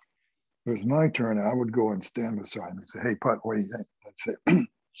 It was my turn. I would go and stand beside him and say, hey, Put, what do you think?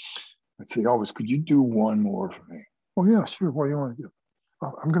 I'd say, Elvis, could you do one more for me? Oh, yeah, sure. What do you want to do?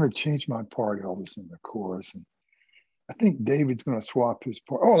 I'm going to change my part, Elvis, in the chorus. And I think David's going to swap his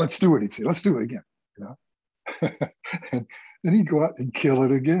part. Oh, let's do it. He'd say, let's do it again. You know? And then he'd go out and kill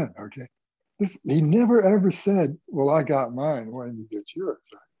it again. Okay. He never ever said, well, I got mine. Why didn't you get yours?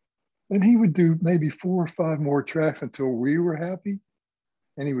 Right? And he would do maybe 4 or 5 more tracks until we were happy.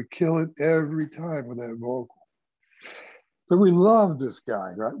 And he would kill it every time with that vocal. So we loved this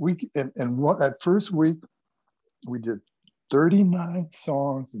guy, right? That first week, we did 39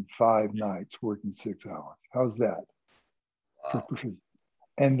 songs in 5 nights, working 6 hours. How's that? Wow.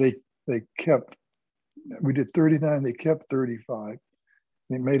 And we did 39, they kept 35.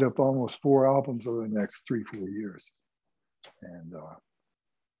 They made up almost 4 albums over the next 3, 4 years. And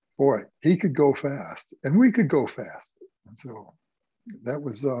boy, he could go fast, and we could go fast. And so that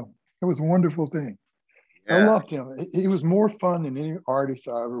was a wonderful thing. Yeah. I loved him. He was more fun than any artist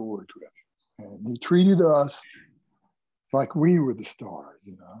I ever worked with. And he treated us like we were the stars,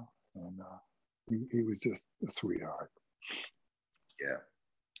 you know. And he was just a sweetheart. Yeah,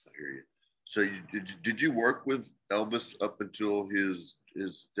 I hear you. So did you work with Elvis up until his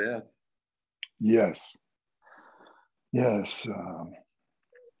death? Yes.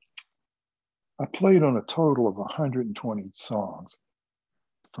 I played on a total of 120 songs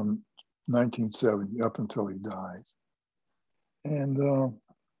from 1970 up until he dies. And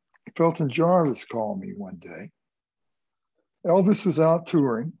Felton Jarvis called me one day. Elvis was out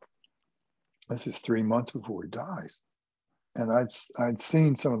touring. This is 3 months before he dies. And I'd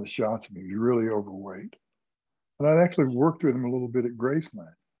seen some of the shots of him. He was really overweight. And I'd actually worked with him a little bit at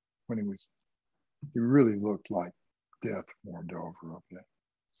Graceland when he really looked like death warmed over up there.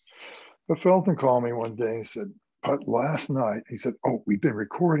 But Felton called me one day and said, "But last night," he said, "Oh, we've been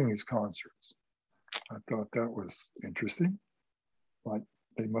recording his concerts." I thought that was interesting. Like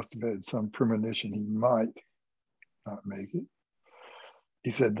they must have had some premonition he might not make it.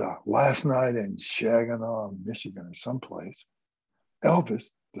 He said, "Last night in Saginaw, Michigan or someplace,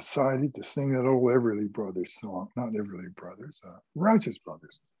 Elvis decided to sing that old Everly Brothers song, not Everly Brothers, Righteous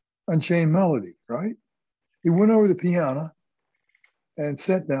Brothers, Unchained Melody, right? He went over the piano and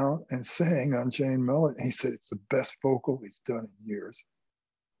sat down and sang Unchained Melody. And he said, it's the best vocal he's done in years.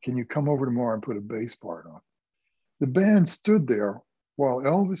 Can you come over tomorrow and put a bass part on?" The band stood there while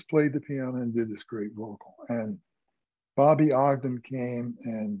Elvis played the piano and did this great vocal. And Bobby Ogden came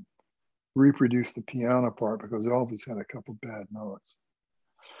and reproduced the piano part because Elvis had a couple bad notes.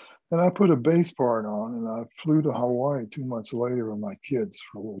 And I put a bass part on and I flew to Hawaii 2 months later with my kids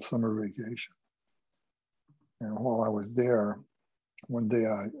for a little summer vacation. And while I was there, one day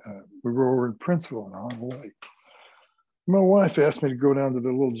we were over in Princeville in Honolulu. My wife asked me to go down to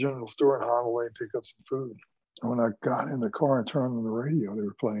the little general store in Honolulu and pick up some food. And when I got in the car and turned on the radio, they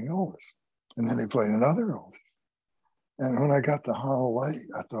were playing Elvis. And then they played another Elvis. And when I got to Honolulu,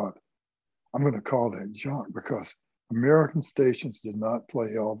 I thought, I'm going to call that junk because American stations did not play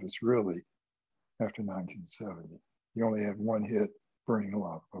Elvis really after 1970. He only had one hit, Burning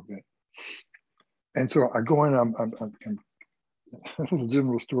Love, okay? And so I go in, I'm in a little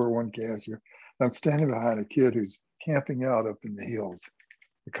general store, one cashier. I'm standing behind a kid who's camping out up in the hills.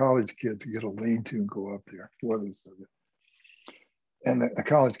 The college kids get a lean-to and go up there. Weather's so good. And the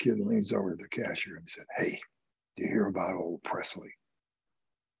college kid leans over to the cashier and said, "Hey, do you hear about old Presley?"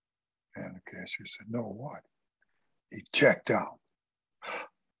 And the cashier said, "No, what?" "He checked out."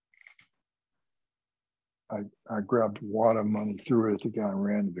 I grabbed a wad of money, threw it at the guy, and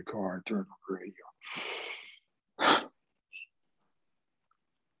ran to the car and turned on the radio.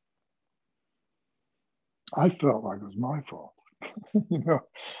 I felt like it was my fault.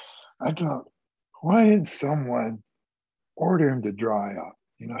 I thought, why didn't someone order him to dry up?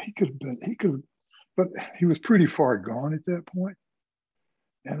 He could have, but he was pretty far gone at that point.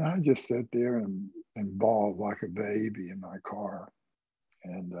 And I just sat there and bawled like a baby in my car.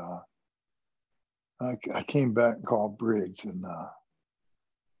 And I came back and called Briggs, and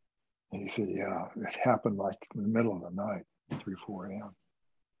he said, yeah, it happened like in the middle of the night, 3, 4 a.m.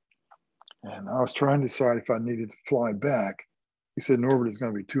 And I was trying to decide if I needed to fly back. He said, Norbert, there's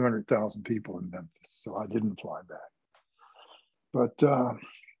going to be 200,000 people in Memphis. So I didn't fly back. But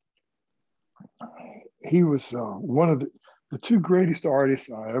he was one of the 2 greatest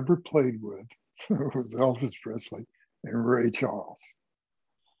artists I ever played with was Elvis Presley and Ray Charles.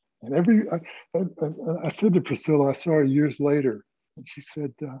 And I said to Priscilla, I saw her years later, and she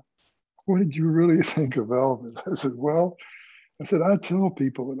said, what did you really think of Elvis? I said, well, I tell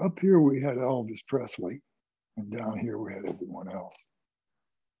people that up here we had Elvis Presley, and down here we had everyone else.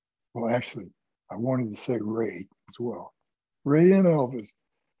 Well, actually, I wanted to say Ray as well. Ray and Elvis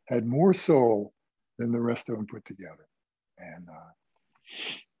had more soul than the rest of them put together. And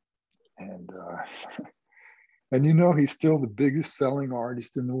he's still the biggest selling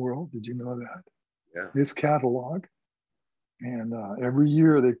artist in the world. Did you know that? Yeah. His catalog. And every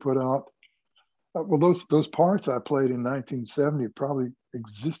year they put out, those parts I played in 1970 probably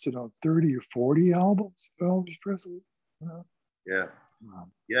existed on 30 or 40 albums of Elvis Presley. Yeah.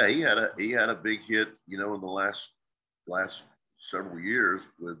 Yeah, he had a big hit, in the last several years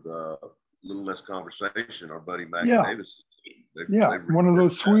with Little Less Conversation, our buddy Mac Davis. One of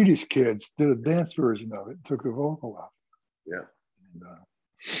those Swedish kids did a dance version of it, took the vocal out. Yeah.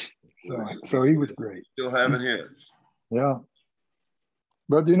 And, so he was great. Still having hits. Yeah.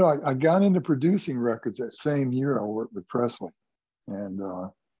 But, I got into producing records that same year I worked with Presley. And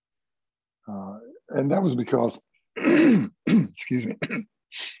that was because, excuse me,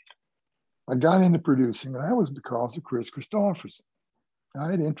 I got into producing, and that was because of Chris Christopherson.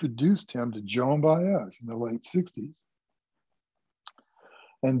 I had introduced him to Joan Baez in the late 60s.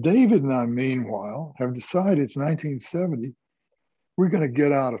 And David and I, meanwhile, have decided it's 1970. We're going to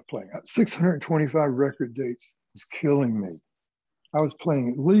get out of playing. 625 record dates was killing me. I was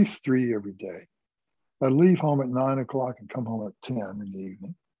playing at least 3 every day. I'd leave home at 9 o'clock and come home at 10 in the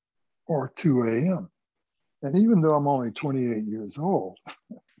evening or 2 a.m. And even though I'm only 28 years old,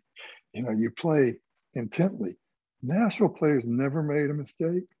 you play intently. Nashville players never made a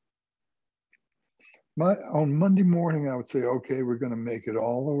mistake. On Monday morning, I would say, okay, we're going to make it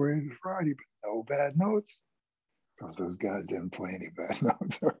all the way to Friday, but no bad notes. because those guys didn't play any bad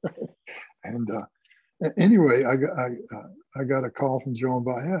notes. And anyway, I got a call from Joan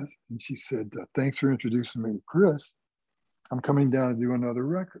Baez, and she said, "Thanks for introducing me to Chris. I'm coming down to do another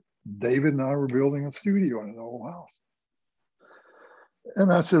record." David and I were building a studio in an old house.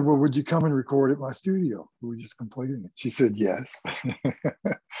 And I said, "Well, would you come and record at my studio? We were just completing it." She said, "Yes."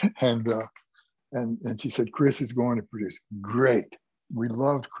 and she said, "Chris is going to produce." Great. We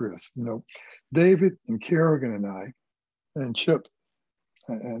loved Chris. You know, David and Kerrigan and I and Chip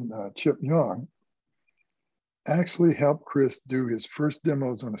Young actually helped Chris do his first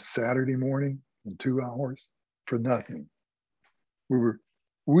demos on a Saturday morning in 2 hours for nothing.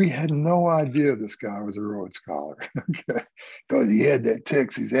 We had no idea this guy was a Rhodes Scholar, okay? Because he had that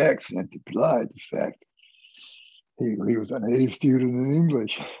Texas accent to belie the fact he was an A student in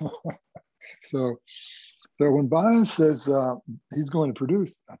English. So when Baez says he's going to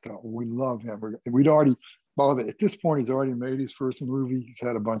produce, I thought, well, we love him. We'd already, at this point, he's already made his first movie. He's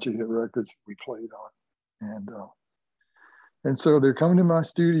had a bunch of hit records that we played on. And so they're coming to my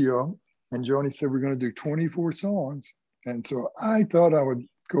studio, and Joni said, we're going to do 24 songs. And so I thought I would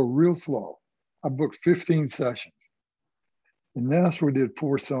go real slow. I booked 15 sessions. In Nashville, we did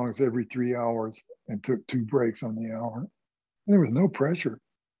 4 songs every 3 hours and took 2 breaks on the hour. And there was no pressure.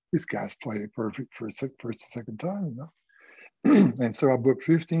 These guys played it perfect for the second time, you know? And so I booked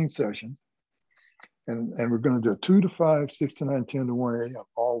 15 sessions. And we're going to do 2 to 5, 6 to 9, 10 to 1 a.m.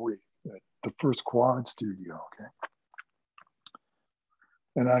 all week at the first Quad studio, okay?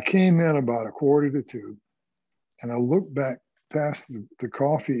 And I came in about 1:45, and I looked back past the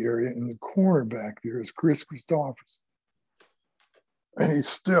coffee area. In the corner back there is Chris Christopherson. And he's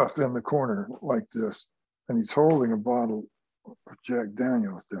stiff in the corner like this. And he's holding a bottle of Jack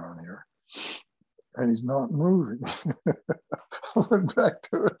Daniels down here. And he's not moving. I went back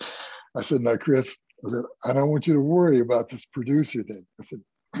to it. I said, "Now, Chris," I said, "I don't want you to worry about this producer thing." I said,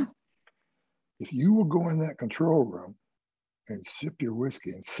 "If you will go in that control room and sip your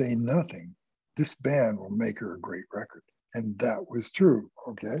whiskey and say nothing, this band will make her a great record." And that was true,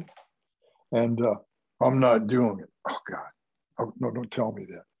 okay? And I'm not doing it. Oh, God. Oh, no, don't tell me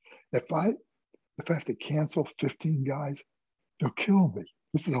that. If I have to cancel 15 guys, they'll kill me.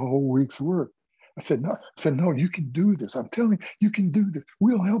 This is a whole week's work. I said, no, you can do this. I'm telling you can do this.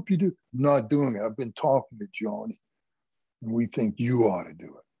 We'll help you do it. I'm not doing it. I've been talking to Joni, and we think you ought to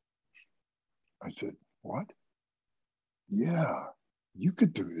do it. I said, "What?" "Yeah, you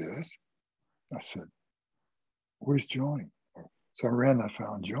could do this." I said, "Where's Joni?" So I ran and I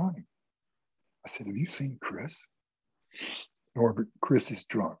found Joni. I said, "Have you seen Chris?" "Norbert, Chris is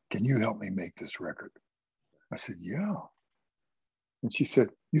drunk. Can you help me make this record?" I said, "Yeah." And she said,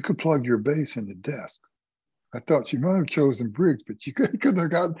 "You could plug your bass in the desk." I thought she might have chosen Briggs, but she couldn't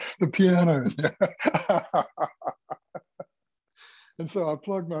have got the piano in there. And so I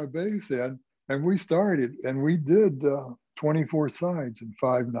plugged my bass in, and we started, and we did 24 sides in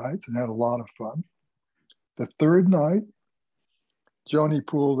 5 nights and had a lot of fun. The third night, Joni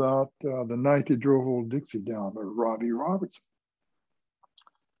pulled out The Night They Drove Old Dixie Down by Robbie Robertson.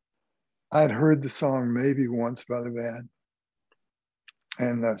 I'd heard the song maybe once by the band.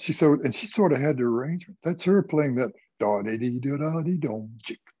 And she sort of had the arrangement. That's her playing that da-dee-dee-da-da-dee-dom,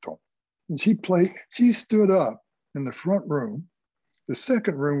 jick-dom. And she stood up in the front room. The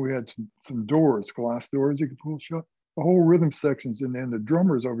second room, we had some doors, glass doors you could pull shut. The whole rhythm section's in there, and the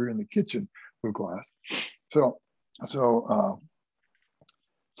drummer's over here in the kitchen with glass. So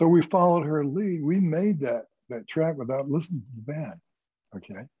we followed her lead. We made that track without listening to the band,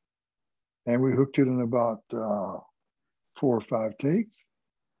 okay? And we hooked it in about 4 or 5 takes.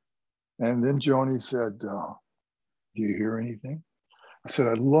 And then Joni said, "Do you hear anything?" I said,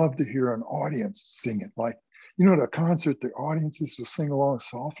 "I'd love to hear an audience sing it. Like, you know, at a concert, the audiences will sing along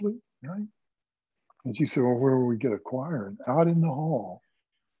softly, right?" And she said, "Well, where will we get a choir?" And out in the hall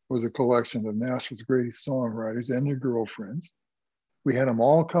was a collection of Nashville's greatest songwriters and their girlfriends. We had them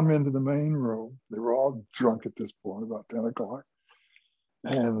all come into the main room. They were all drunk at this point, about 10 o'clock.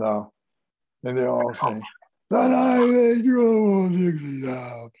 And they all sang, "The Night They Drove Old Dixie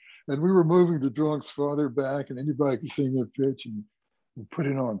Down." And we were moving the drunks farther back, and anybody could sing their pitch, and we put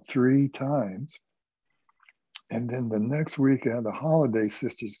it on 3 times. And then the next week, I had the Holiday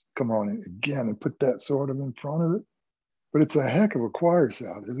Sisters come on again and put that sort of in front of it. But it's a heck of a choir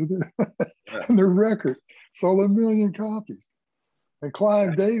sound, isn't it? Yeah. And the record sold 1 million copies. And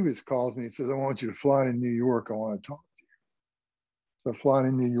Clive Davis calls me and says, "I want you to fly to New York. I want to talk to you." So I fly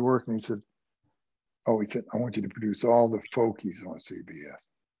to New York, and he said, "I want you to produce all the folkies on CBS."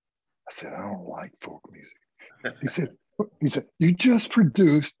 I said, "I don't like folk music." He said, "You just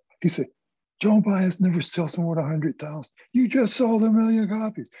produced," he said, Joan Baez never sells more than 100,000. You just sold 1,000,000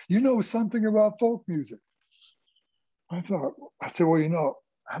 copies. You know something about folk music. I said, well,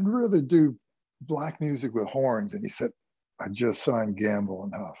 I'd rather do black music with horns. And he said, I just signed Gamble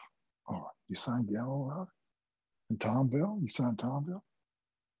and Huff. Oh, you signed Gamble and Huff? And Tom Bell? You signed Tom Bell?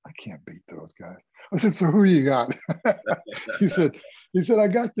 I can't beat those guys. I said, so who you got? he said, I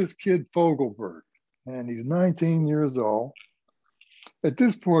got this kid Fogelberg, and he's 19 years old. At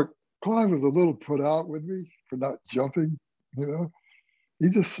this point, Clive was a little put out with me for not jumping, He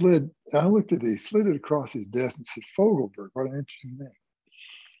just slid. I looked at it. He slid it across his desk and said, Fogelberg, what an interesting name.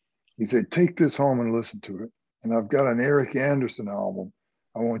 He said, take this home and listen to it. And I've got an Eric Anderson album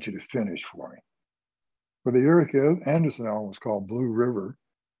I want you to finish for me. But the Eric Anderson album was called Blue River.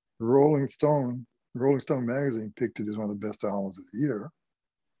 Rolling Stone magazine picked it as one of the best albums of the year.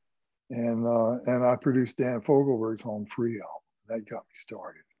 And I produced Dan Fogelberg's Home Free album. That got me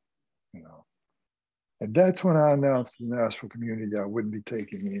started, And that's when I announced to the Nashville community I wouldn't be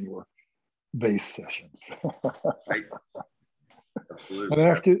taking any more bass sessions. Right. Absolutely.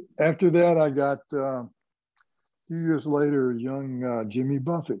 And after that, I got, a few years later, young Jimmy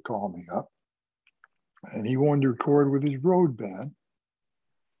Buffett called me up. And he wanted to record with his road band.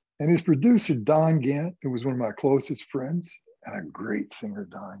 And his producer, Don Gant, who was one of my closest friends, and a great singer,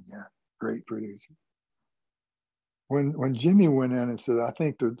 Don Gant, great producer. When Jimmy went in and said, I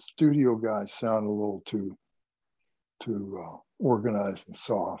think the studio guys sound a little too organized and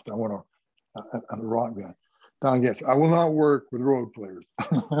soft. I want a rock band. Don Gant said, I will not work with road players.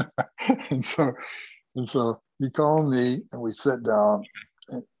 and so he called me and we sat down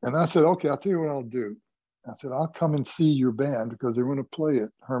and I said, okay, I'll tell you what I'll do. I said, I'll come and see your band because they're going to play at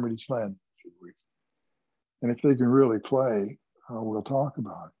Hermitage Landing in a few weeks. And if they can really play, we'll talk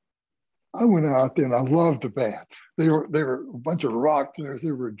about it. I went out there and I loved the band. They were a bunch of rock players.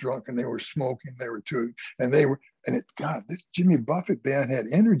 They were drunk and they were smoking. They were too, this Jimmy Buffett band had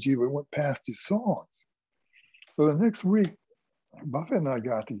energy, but went past his songs. So the next week, Buffett and I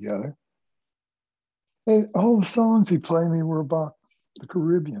got together, and all the songs he played me were about the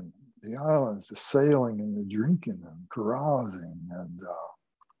Caribbean, the islands, the sailing and the drinking and carousing.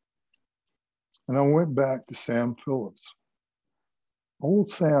 And I went back to Sam Phillips. Old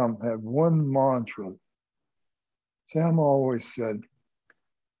Sam had one mantra. Sam always said,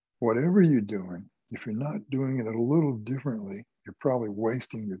 whatever you're doing, if you're not doing it a little differently, you're probably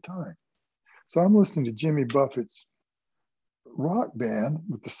wasting your time. So I'm listening to Jimmy Buffett's rock band,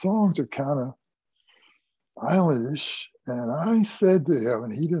 but the songs are kind of islandish. And I said to him,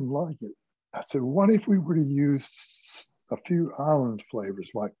 and he didn't like it, I said, what if we were to use a few island flavors,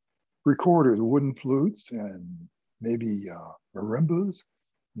 like recorders, wooden flutes, and maybe marimbas,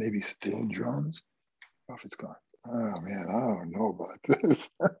 maybe steel drums? Buffett's going, oh man, I don't know about this.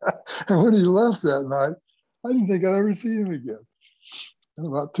 And when he left that night, I didn't think I'd ever see him again. And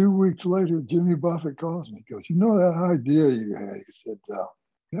about 2 weeks later, Jimmy Buffett calls me. He goes, that idea you had? He said,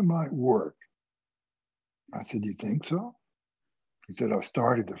 that might work. I said, you think so? He said, I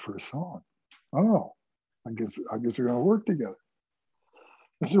started the first song. Oh, I guess we're going to work together.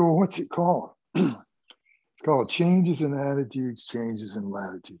 I said, well, what's it called? It's called Changes in Attitudes, Changes in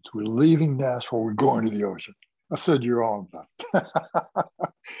Latitudes. We're leaving Nashville, we're going to the ocean. I said, you're on that.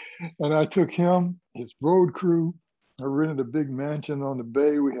 And I took him, his road crew. I rented a big mansion on the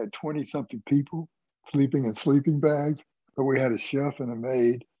bay. We had 20-something people sleeping in sleeping bags, but we had a chef and a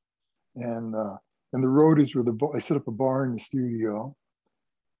maid. And the roadies were they set up a bar in the studio.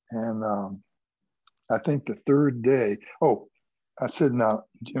 And I think the third day, I said, now,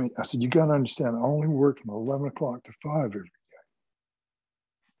 Jimmy, you got to understand, I only work from 11 o'clock to 5 every day.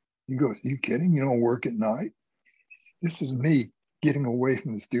 He goes, are you kidding? You don't work at night? This is me getting away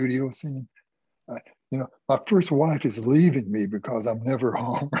from the studio scene. My first wife is leaving me because I'm never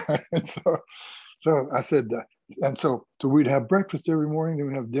home. Right? And so I said, so we'd have breakfast every morning, then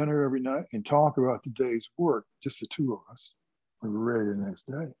we'd have dinner every night and talk about the day's work, just the two of us. We were ready the next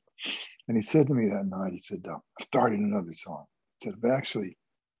day. And he said to me that night, he said, I started another song. He said, I've actually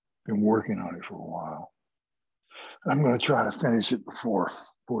been working on it for a while. I'm going to try to finish it before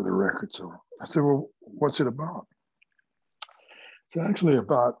the record's over. I said, well, what's it about? It's actually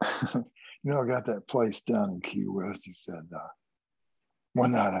about, I got that place down in Key West. He said,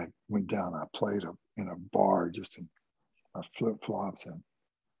 one night I went down, I played in a bar just in my flip-flops and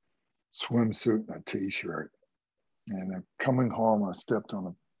swimsuit and a t-shirt. And coming home, I stepped on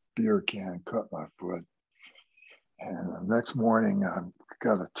a beer can, cut my foot. And the next morning, I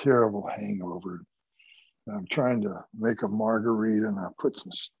got a terrible hangover. And I'm trying to make a margarita, and I put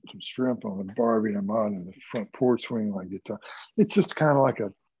some shrimp on the barbie, and I'm out in the front porch swinging my guitar. It's just kind of like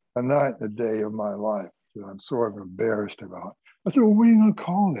a a night and a day of my life that I'm sort of embarrassed about. I said, well, what are you going to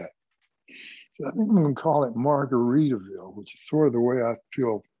call that? So I think I'm going to call it Margaritaville, which is sort of the way I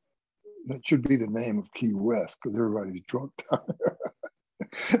feel that should be the name of Key West, because everybody's drunk down there.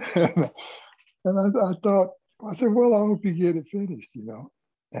 and I thought, I said, well, I hope you get it finished, you know.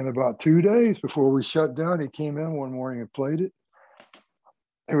 And about 2 days before we shut down, he came in one morning and played it.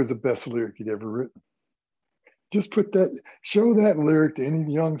 It was the best lyric he'd ever written. Just show that lyric to any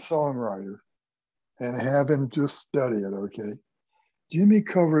young songwriter and have him just study it, okay? Jimmy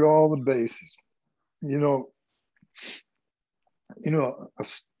covered all the bases. You know, a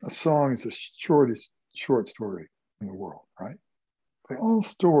song is the shortest short story in the world, right? But all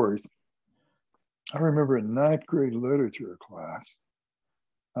stories, I remember in 9th grade literature class,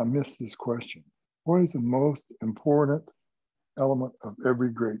 I missed this question. What is the most important element of every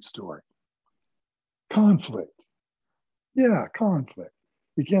great story? Conflict. Yeah, conflict.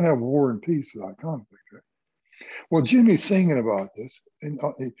 You can't have war and peace without conflict, right? Well, Jimmy's singing about this, and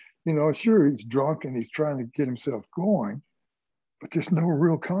sure, he's drunk and he's trying to get himself going, but there's no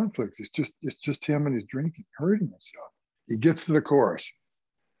real conflict. It's just him and his drinking, hurting himself. He gets to the chorus.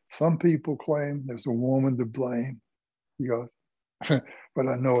 Some people claim there's a woman to blame. He goes, but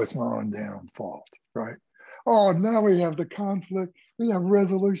I know it's my own damn fault, right? Oh, now we have the conflict. We have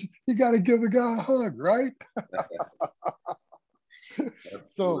resolution. You got to give the guy a hug, right?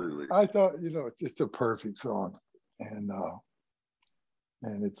 So I thought, it's just a perfect song, and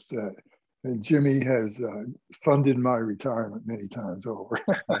it's and Jimmy has funded my retirement many times over.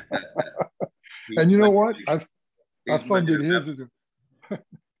 And you know what? I funded his.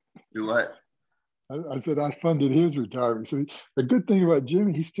 Do what? I said I funded his retirement. So the good thing about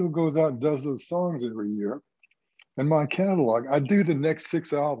Jimmy, he still goes out and does those songs every year. And my catalog, I do the next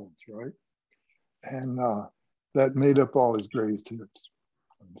 6 albums, right? And that made up all his greatest hits.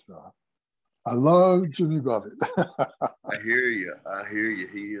 And so I love Jimmy Buffett. I hear you.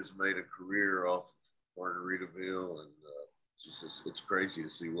 He has made a career off Margaritaville, and it's crazy to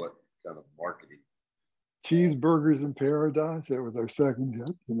see what kind of marketing. Cheeseburgers in Paradise. That was our second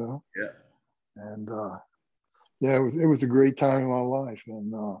hit, Yeah. And it was a great time in my life,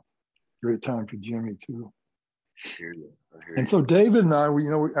 and great time for Jimmy too. I hear you. And so David and I,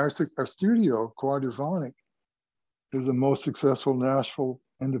 our studio, Quadraphonic, is the most successful Nashville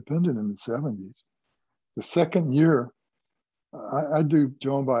independent in the 70s. The second year, I do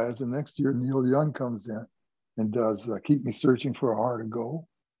Joan Baez. The next year, Neil Young comes in and does Keep Me Searching for a Heart of Gold.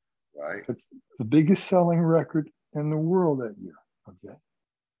 Right. It's the biggest selling record in the world that year. Okay.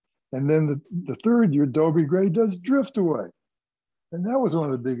 And then the third year, Dobie Gray does Drift Away. And that was one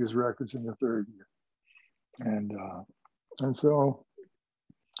of the biggest records in the third year. And so,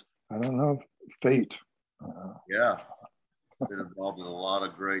 I don't know, fate. Yeah. Been involved in a lot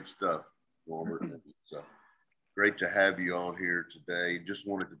of great stuff, Norbert. It's great to have you on here today. Just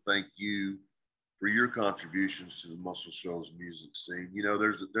wanted to thank you for your contributions to the Muscle Shoals music scene.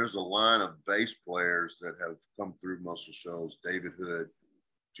 There's a line of bass players that have come through Muscle Shoals: David Hood,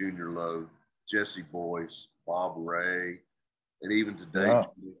 Junior Lowe, Jesse Boyce, Bob Ray, and even today,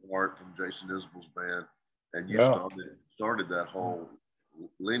 Hart from Jason Isbell's band. And you started that whole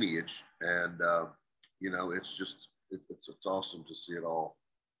lineage, and it's awesome to see it all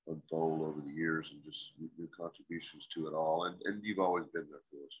unfold over the years, and just your contributions to it all. And you've always been there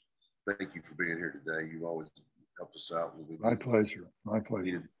for us. Thank you for being here today. You've always helped us out. My pleasure.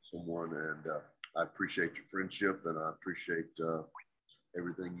 Needed someone, and I appreciate your friendship, and I appreciate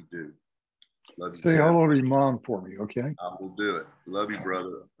everything you do. Love you. Say hello to your mom for me, okay? I will do it. Love you,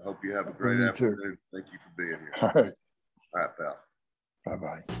 brother. I hope you have a great afternoon. Too. Thank you for being here. All right. All right, pal.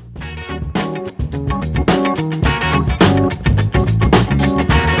 Bye-bye.